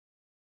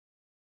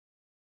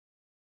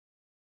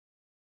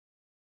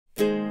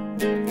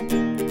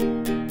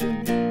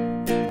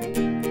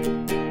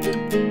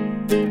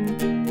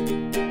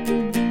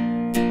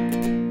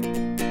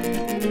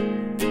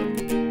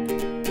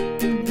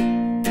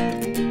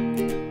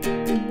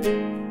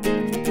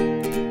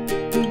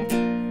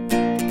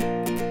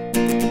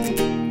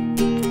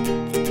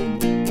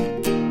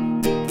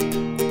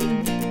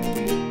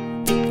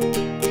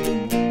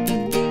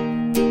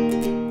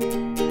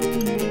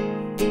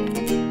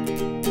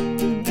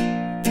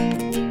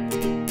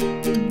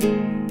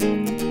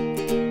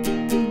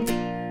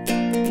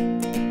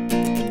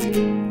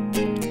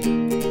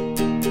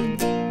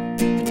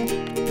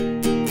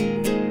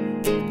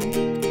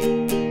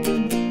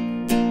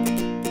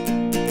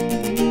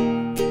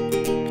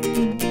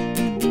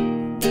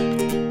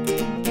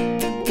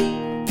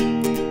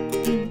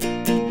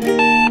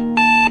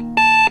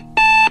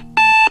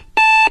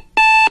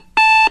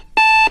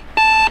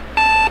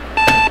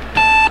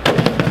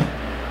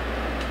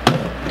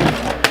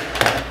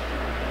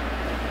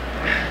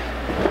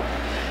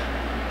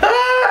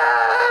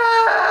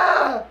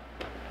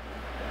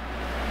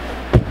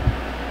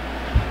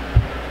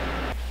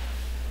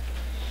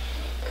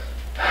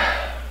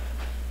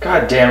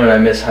God damn it, I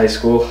miss high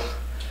school.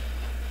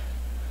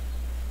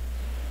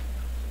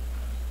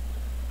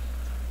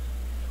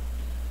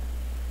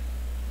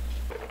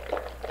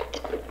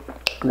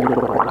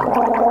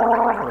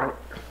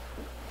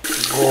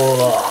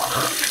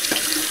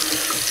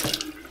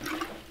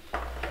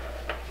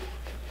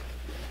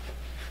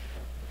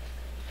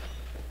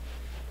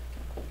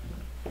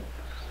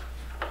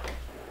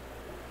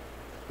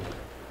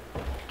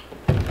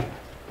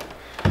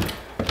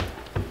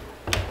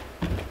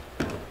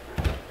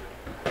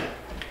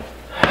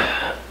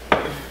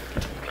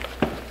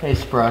 Hey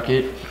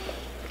Sprocket,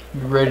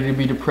 you ready to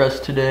be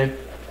depressed today?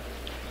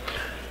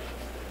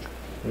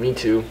 Me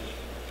too.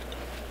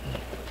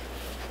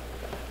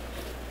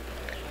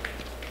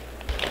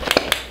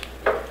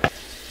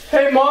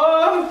 Hey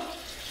Mom!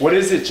 What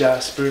is it,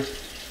 Jasper?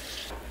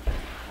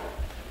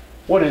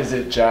 What is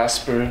it,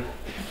 Jasper?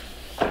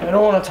 I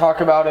don't want to talk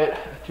about it.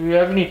 Do you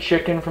have any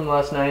chicken from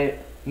last night?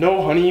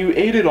 No, honey, you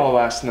ate it all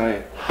last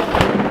night.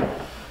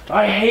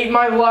 I hate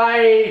my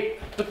life!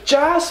 But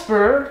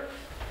Jasper!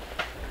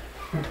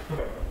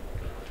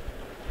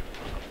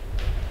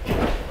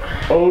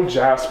 Oh,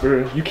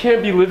 Jasper, you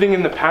can't be living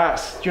in the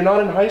past. You're not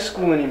in high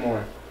school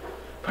anymore.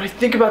 But I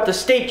think about the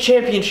state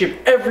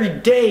championship every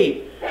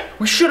day.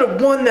 We should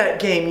have won that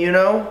game, you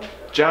know?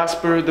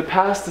 Jasper, the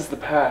past is the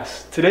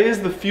past. Today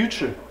is the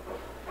future.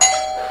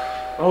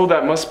 Oh,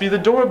 that must be the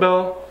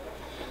doorbell.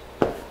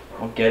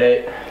 I'll get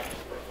it.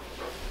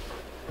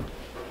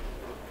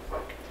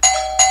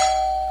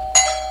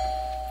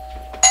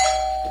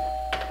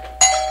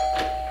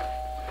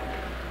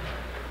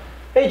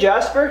 Hey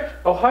Jasper.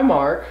 Oh, hi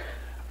Mark.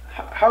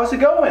 How's it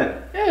going?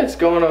 Yeah, it's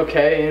going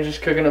okay. I'm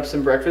just cooking up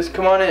some breakfast.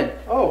 Come on in.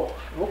 Oh,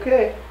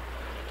 okay.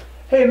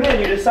 Hey man,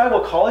 you decide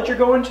what college you're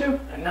going to?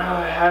 No,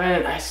 I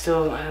haven't. I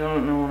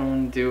don't know what I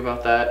want to do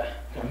about that.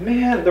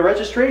 Man, the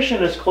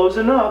registration is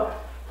closing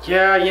up.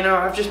 Yeah, you know,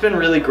 I've just been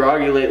really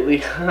groggy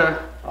lately.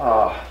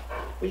 Well,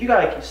 you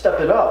gotta step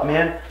it up,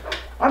 man.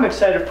 I'm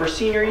excited for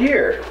senior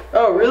year.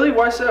 Oh, really?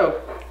 Why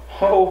so?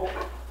 Oh,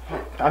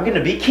 I'm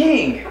gonna be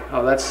king.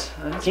 Oh, that's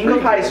King of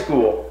pretty high good.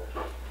 school.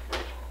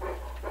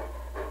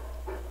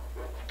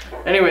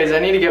 Anyways, I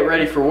need to get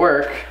ready for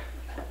work.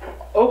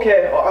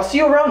 Okay, I'll see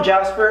you around,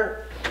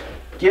 Jasper.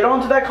 Get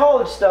on to that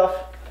college stuff.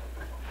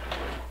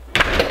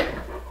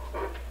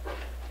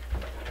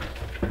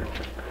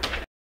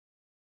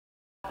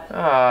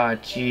 Ah,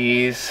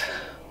 jeez.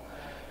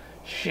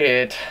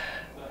 Shit.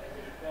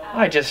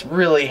 I just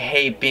really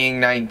hate being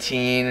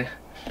 19.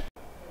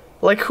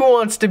 Like, who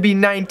wants to be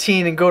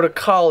 19 and go to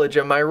college,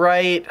 am I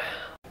right?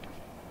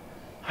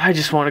 I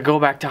just want to go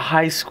back to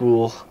high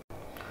school.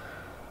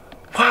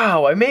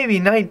 Wow, I may be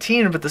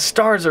 19, but the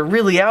stars are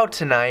really out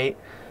tonight.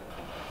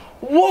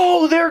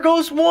 Whoa, there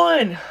goes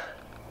one!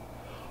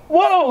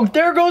 Whoa,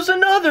 there goes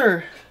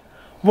another!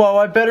 Whoa,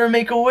 I better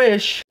make a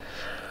wish.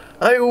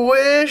 I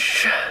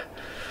wish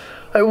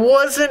I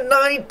wasn't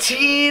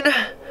 19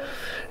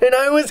 and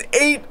I was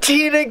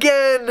 18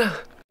 again.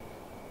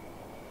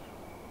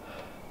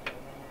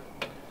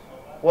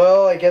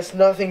 Well, I guess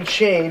nothing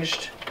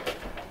changed.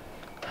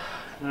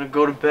 I'm gonna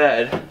go to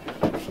bed.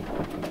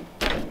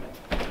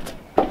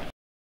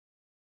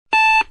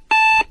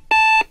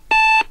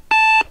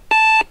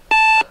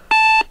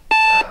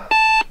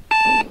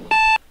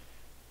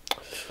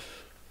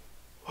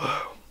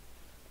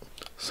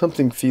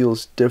 Something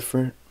feels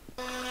different.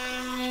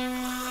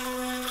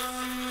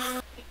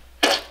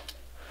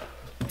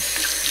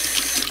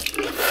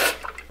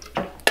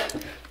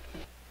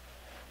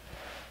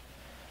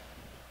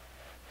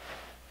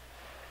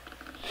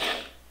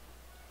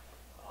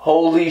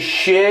 Holy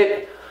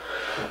shit!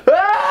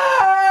 Ah!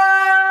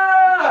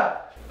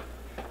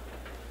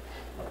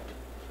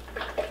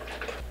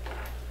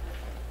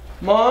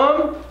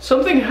 Mom,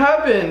 something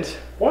happened.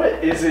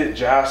 What is it,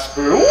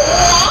 Jasper? Who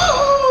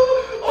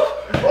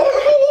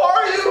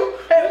are you?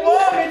 Hey,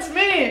 Mom, it's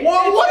me.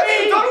 What have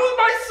you done with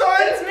my son?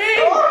 It's me.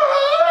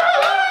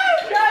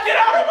 Get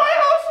out of my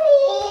house!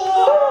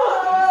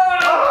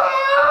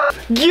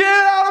 Get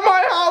out of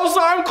my house!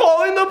 I'm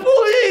calling the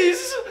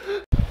police!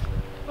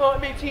 Oh,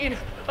 I'm 18.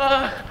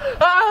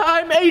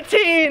 I'm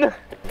 18.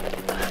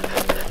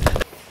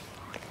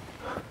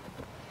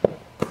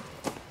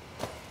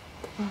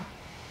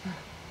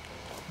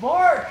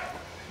 Mark!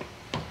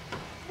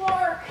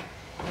 Mark!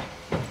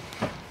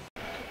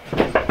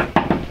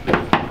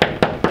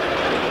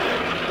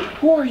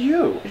 Who are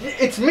you?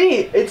 It's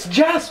me. It's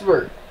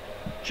Jasper.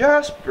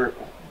 Jasper.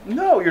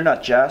 No, you're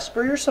not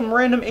Jasper. You're some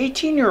random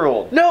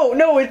 18-year-old.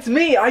 No, it's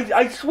me.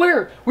 I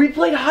swear. We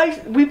played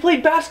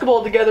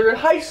basketball together in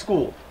high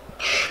school.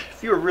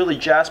 If you were really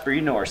Jasper,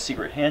 you know our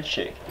secret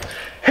handshake.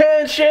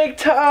 Handshake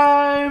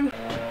time.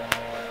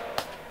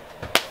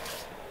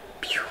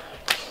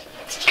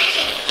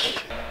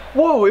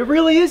 Whoa, it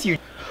really is you.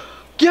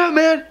 Yeah,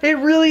 man, it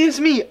really is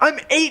me. I'm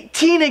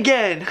 18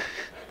 again.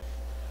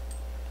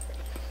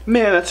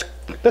 Man,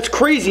 that's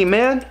crazy,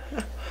 man.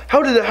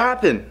 How did it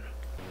happen?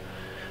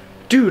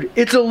 Dude,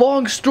 it's a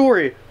long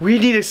story. We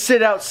need to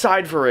sit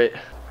outside for it.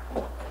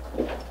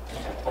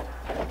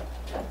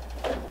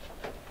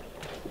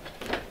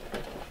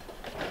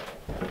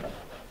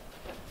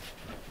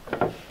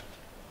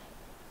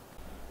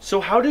 So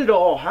how did it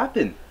all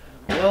happen?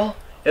 Well,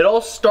 it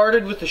all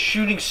started with a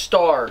shooting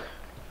star.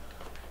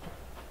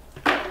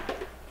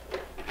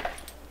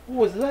 What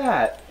was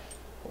that?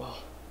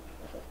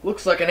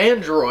 Looks like an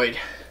android.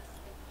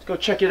 Let's go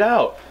check it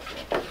out.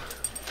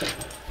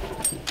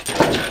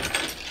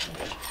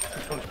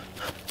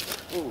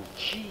 Oh,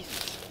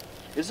 Jesus.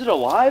 Is it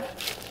alive?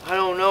 I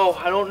don't know.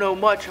 I don't know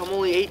much. I'm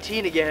only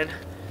 18 again.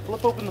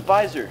 Flip open the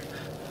visor.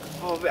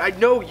 Oh, I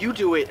know. You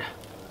do it.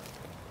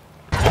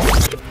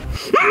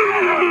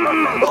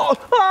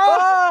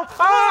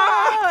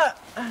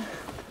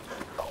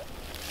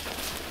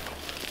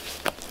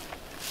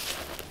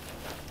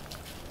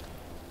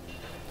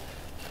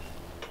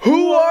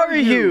 Who are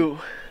you?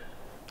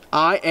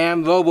 I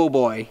am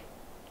Robo-Boy.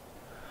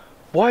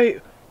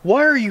 Why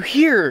are you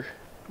here?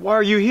 Why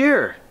are you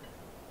here?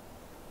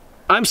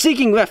 I'm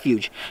seeking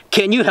refuge.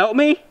 Can you help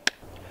me?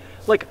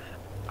 Like,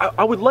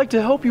 I would like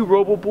to help you,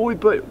 Robo-Boy,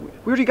 but we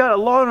already got a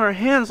lot on our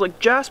hands. Like,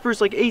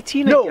 Jasper's like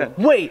 18 No, again.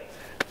 wait.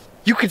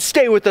 You could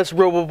stay with us,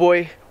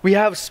 Robo-Boy. We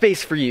have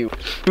space for you.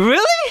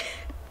 Really?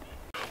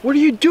 What are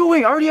you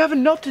doing? I already have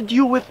enough to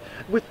deal with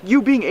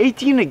you being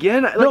 18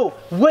 again. Like, No,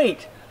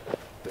 wait.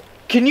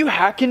 Can you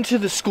hack into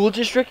the school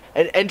district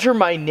and enter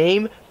my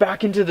name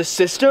back into the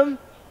system?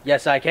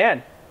 Yes, I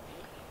can.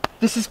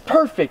 This is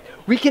perfect.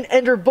 We can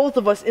enter both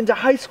of us into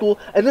high school,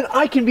 and then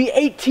I can be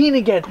 18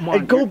 again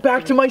and go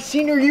back to my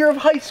senior year of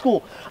high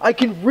school. I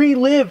can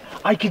relive.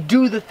 I could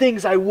do the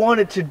things I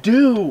wanted to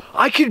do.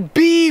 I could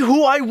be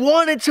who I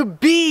wanted to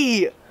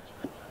be.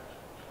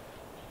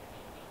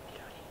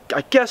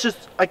 I guess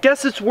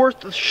it's worth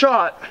the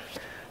shot.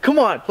 Come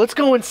on, let's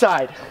go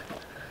inside.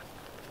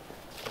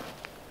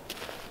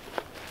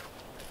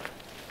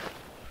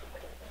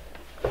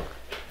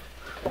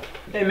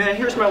 Hey man,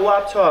 here's my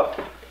laptop.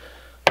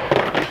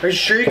 Are you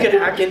sure you can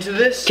hack into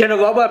this? Can a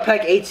robot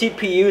pack 8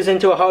 CPUs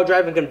into a hard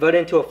drive and convert it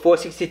into a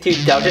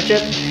 462 Delta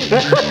chip?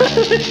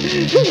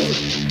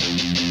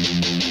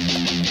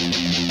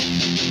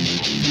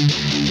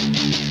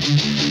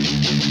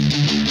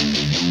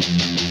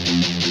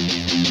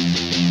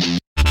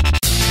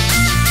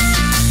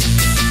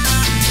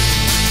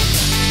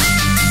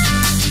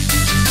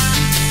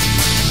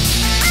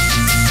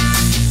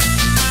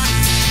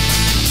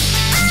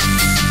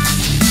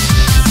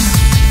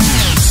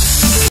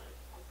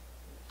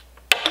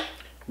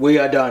 We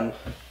are done.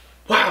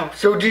 Wow,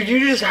 so did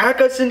you just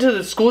hack us into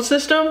the school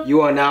system?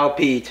 You are now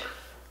Pete.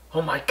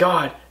 Oh my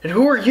god, and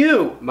who are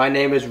you? My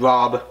name is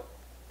Rob.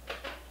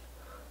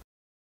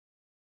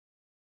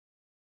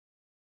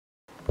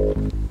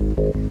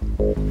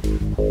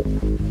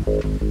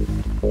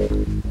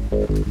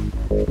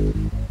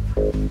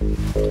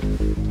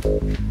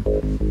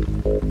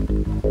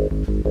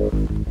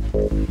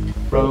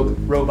 Rogue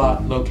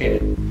robot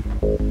located.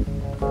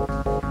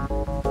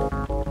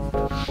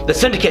 The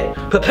Syndicate,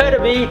 prepare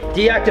to be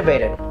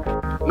deactivated.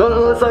 Not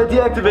unless I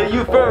deactivate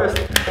you first.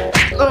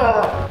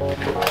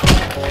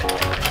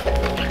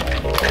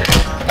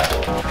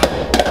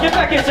 Get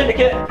back here,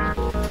 Syndicate!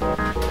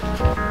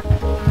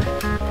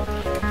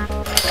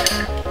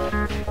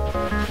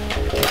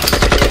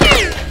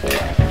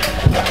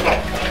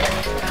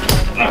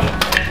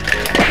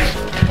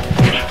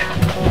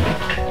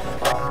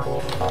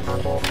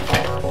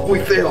 We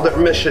failed our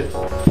mission.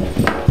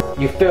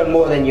 You failed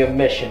more than your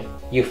mission.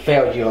 You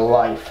failed your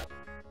life.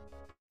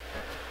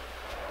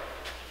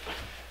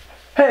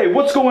 Hey,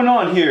 what's going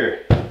on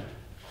here?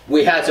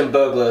 We had some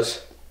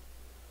burglars.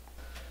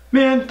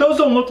 Man, those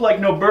don't look like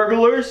no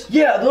burglars.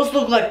 Yeah, those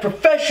look like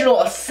professional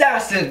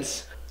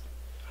assassins.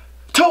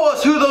 Tell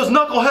us who those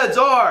knuckleheads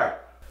are!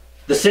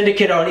 The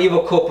Syndicate are an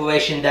evil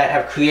corporation that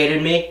have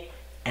created me,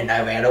 and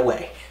I ran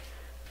away.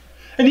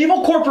 An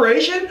evil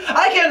corporation?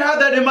 I can't have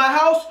that in my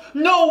house.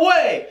 No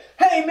way.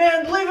 Hey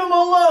man, leave him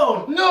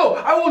alone. No,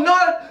 I will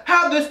not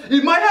have this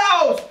in my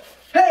house!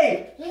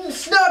 Hey,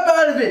 snap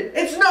out of it.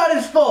 It's not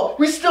his fault.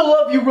 We still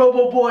love you,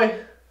 Robo-Boy.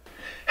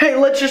 Hey,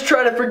 let's just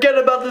try to forget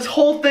about this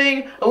whole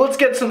thing and let's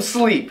get some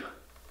sleep.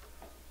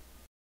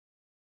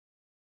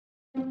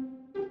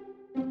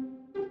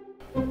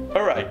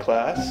 Alright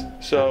class,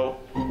 so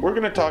we're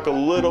going to talk a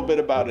little bit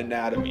about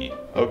anatomy,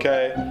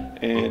 okay?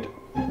 And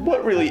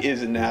what really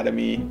is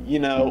anatomy? You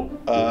know,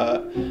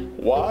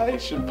 why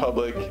should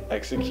public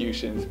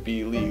executions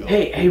be legal?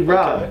 Hey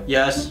Rob. Okay?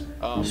 Yes?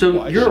 So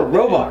Why you're a should they?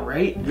 robot,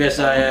 right? Yes,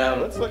 I am.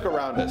 Let's look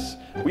around us.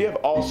 We have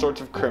all sorts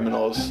of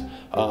criminals,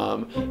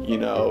 you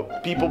know,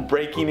 people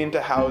breaking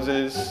into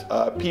houses,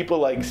 people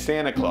like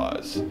Santa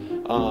Claus.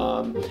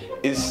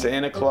 Is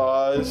Santa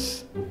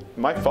Claus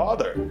my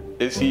father?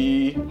 Is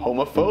he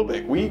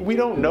homophobic? We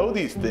don't know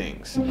these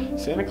things.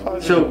 Santa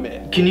Claus is a So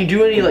myth. can you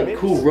do any like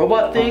cool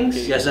robot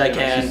things? Yes, I in our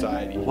can.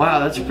 society. Wow,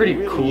 that's pretty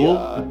Really,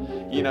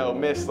 cool. you know,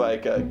 Miss,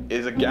 like,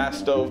 is a gas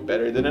stove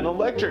better than an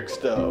electric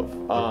stove?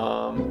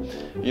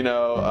 You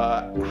know,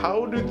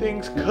 how do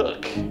things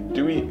cook?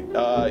 Do we,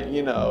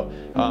 you know,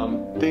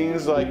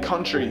 things like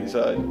countries,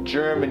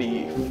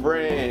 Germany,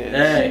 France.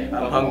 Hey,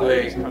 I'm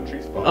hungry.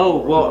 Oh,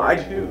 well, I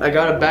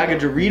got a bag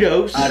of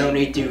Doritos. I don't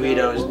eat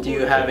Doritos. Do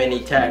you have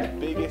any tech?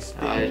 Biggest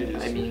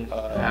stages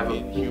I have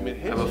in human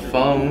history. a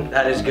phone.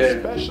 That is good.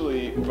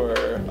 Especially for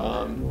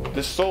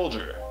the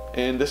soldier.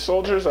 And the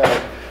soldier's like,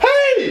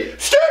 hey,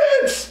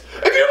 students!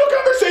 If you have a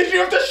conversation, you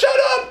have to shut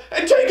up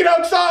and take it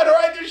outside,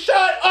 alright? Just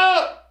shut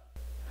up!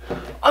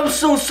 I'm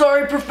so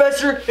sorry,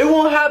 Professor. It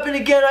won't happen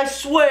again, I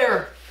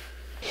swear.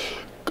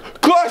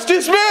 Class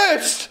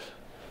dismissed!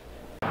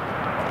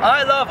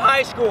 I love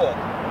high school.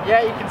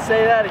 Yeah, you can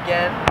say that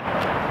again.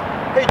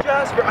 Hey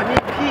Jasper, I mean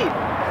Pete,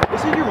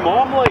 isn't your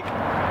mom like,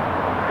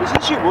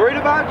 isn't she worried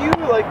about you?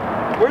 Like,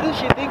 where does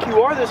she think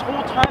you are this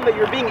whole time that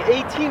you're being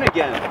 18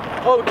 again?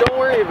 Oh, don't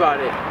worry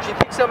about it. She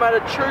thinks I'm at a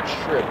church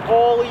trip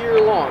all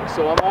year long,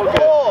 so I'm all good.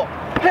 Oh,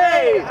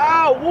 hey,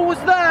 ow, what was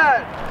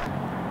that?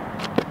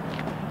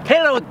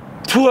 Hey little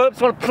twerps,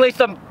 wanna play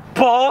some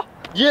ball?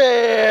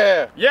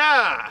 Yeah.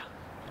 Yeah!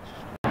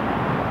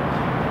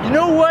 You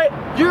know what?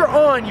 You're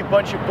on, you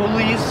bunch of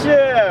bullies.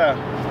 Yeah.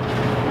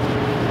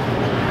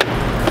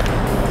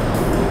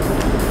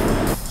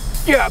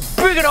 Yeah,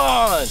 bring it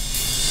on!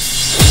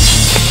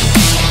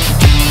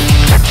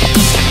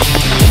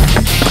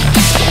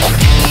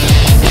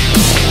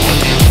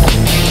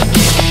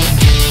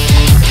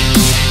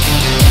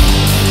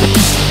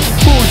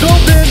 Who's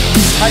open?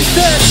 I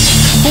said,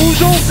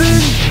 who's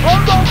open?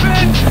 I'm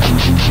open!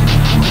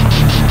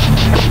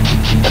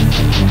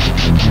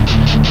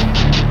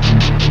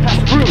 Pass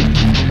the room.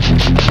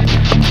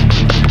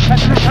 Pass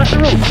the room, pass the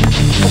room.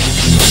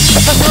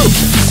 Pass the room.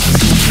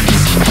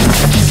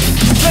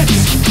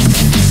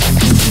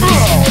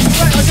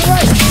 On your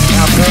right.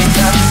 Now bring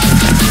that.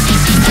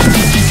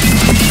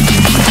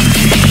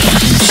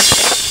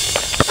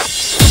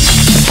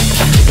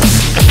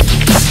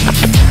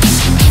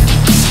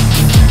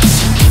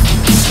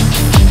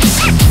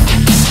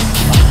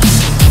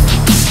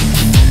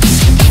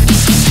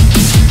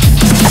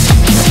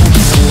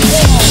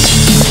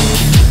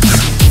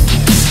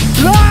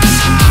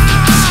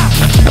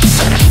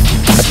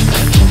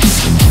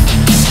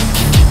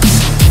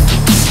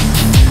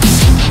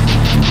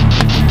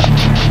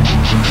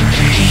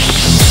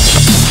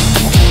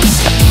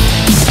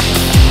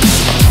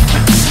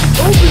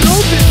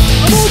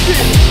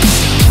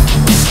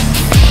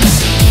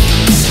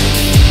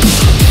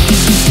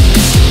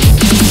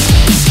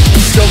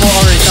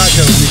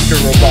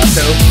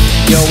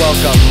 You're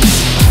welcome.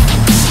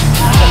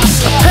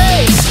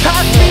 Hey,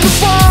 pass me the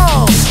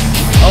ball!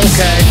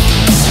 Okay.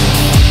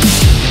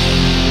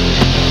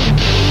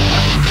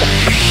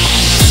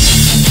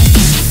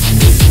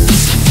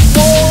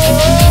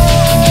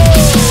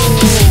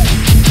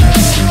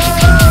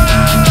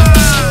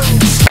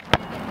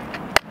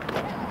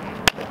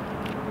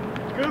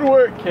 Good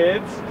work,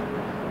 kids.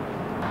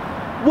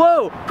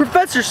 Whoa,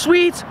 Professor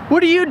Sweets,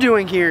 what are you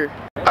doing here?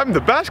 I'm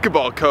the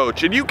basketball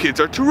coach, and you kids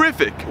are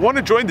terrific. Want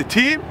to join the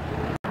team?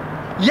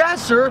 Yeah,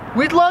 sir,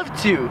 we'd love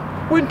to.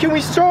 When can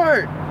we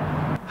start?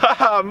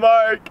 Haha,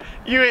 Mark,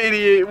 you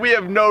idiot. We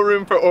have no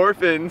room for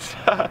orphans.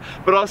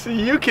 But I'll see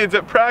you kids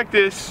at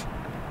practice.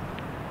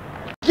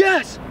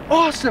 Yes,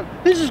 awesome.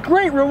 This is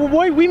great,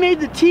 Roboboy. We made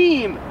the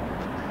team.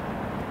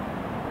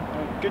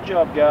 Good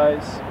job,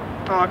 guys.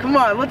 Aw, come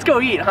on, let's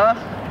go eat, huh?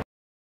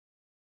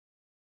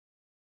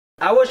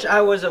 I wish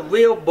I was a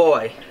real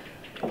boy.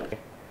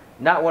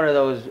 Not one of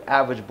those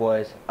average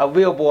boys. A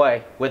real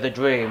boy with a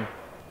dream.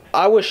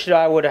 I wish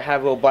I would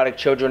have robotic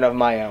children of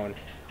my own.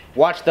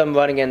 Watch them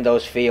running in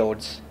those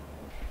fields.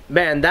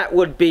 Man, that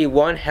would be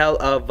one hell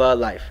of a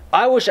life.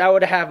 I wish I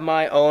would have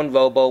my own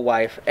robo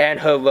wife and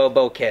her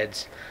robo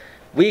kids.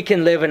 We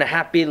can live in a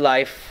happy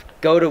life,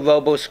 go to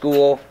robo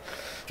school,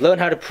 learn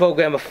how to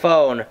program a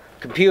phone,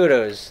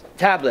 computers,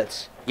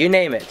 tablets, you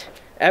name it.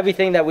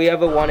 Everything that we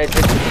ever wanted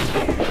to.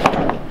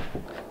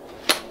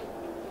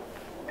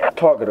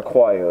 Target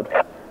acquired.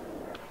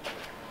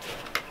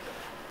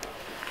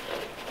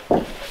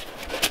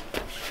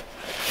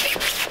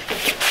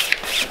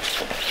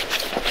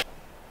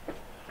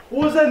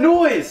 What was that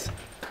noise?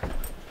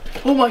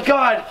 Oh my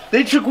god,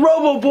 they took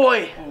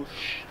Roboboy! Oh,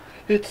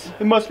 it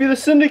must be the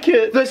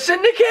syndicate. The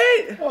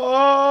syndicate?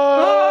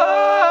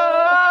 Oh.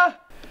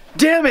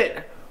 Damn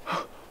it!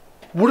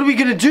 What are we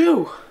gonna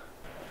do?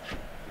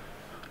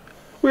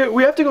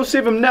 We have to go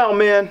save him now,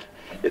 man.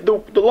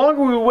 The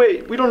longer we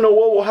wait, we don't know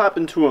what will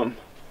happen to him.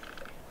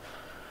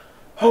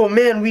 Oh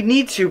man, we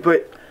need to,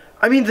 but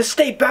I mean the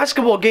state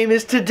basketball game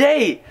is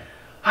today.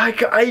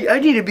 I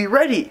need to be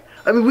ready.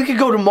 I mean we could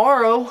go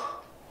tomorrow.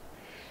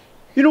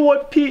 You know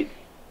what, Pete?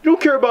 You don't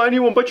care about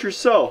anyone but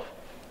yourself.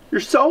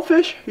 You're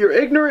selfish, you're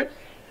ignorant,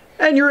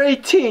 and you're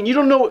 18. You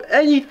don't know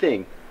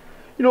anything.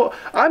 You know,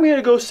 I'm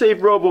gonna go save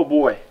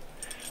Roboboy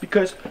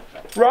because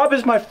Rob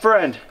is my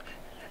friend,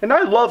 and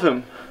I love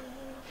him.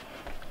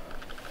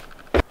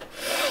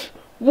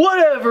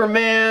 Whatever,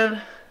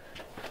 man.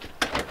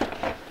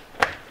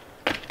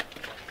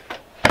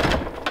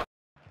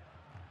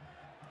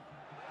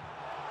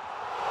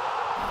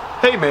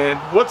 Hey man,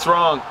 what's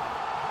wrong?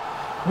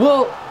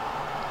 Well,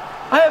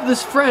 I have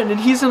this friend and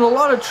he's in a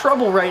lot of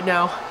trouble right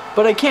now,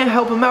 but I can't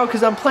help him out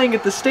because I'm playing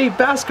at the state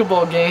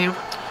basketball game.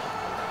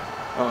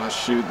 Oh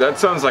shoot, that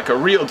sounds like a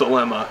real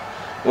dilemma.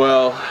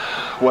 Well,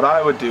 what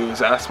I would do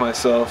is ask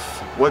myself,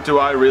 what do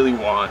I really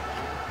want?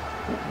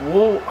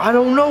 Well, I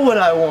don't know what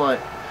I want.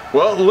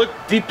 Well, look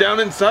deep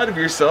down inside of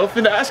yourself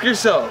and ask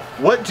yourself,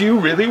 what do you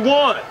really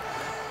want?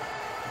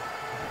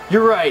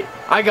 You're right.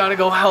 I gotta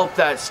go help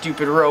that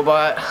stupid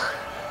robot.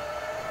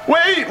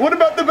 Wait, what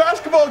about the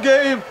basketball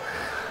game?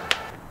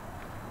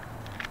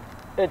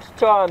 It's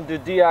time to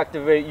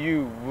deactivate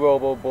you,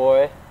 Robo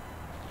Boy.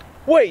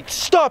 Wait,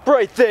 stop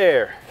right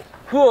there!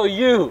 Who are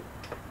you?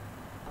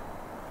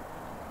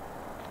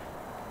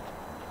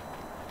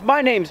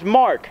 My name's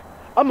Mark.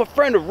 I'm a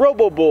friend of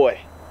Robo Boy.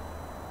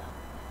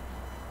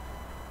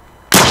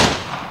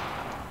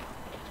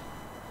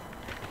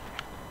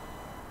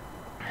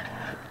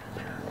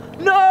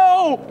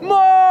 No!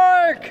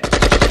 Mark!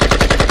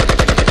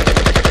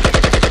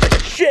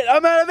 Shit,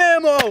 I'm out of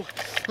ammo!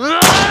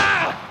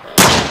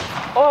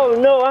 Oh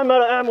no, I'm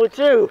out of ammo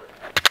too.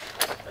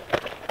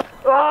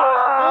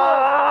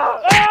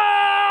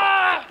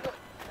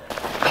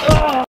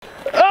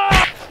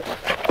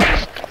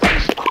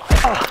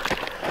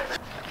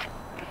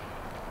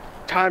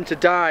 Time to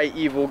die,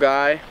 evil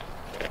guy.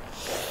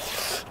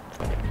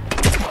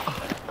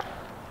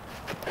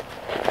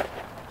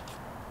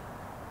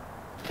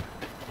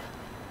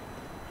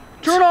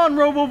 Turn on,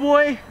 Robo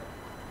Boy.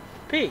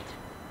 Pete,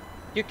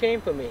 you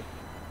came for me.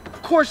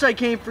 Of course I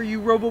came for you,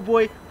 Robo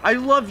Boy. I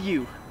love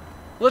you.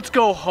 Let's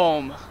go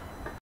home.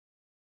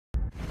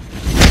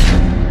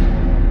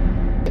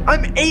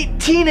 I'm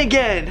 18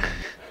 again.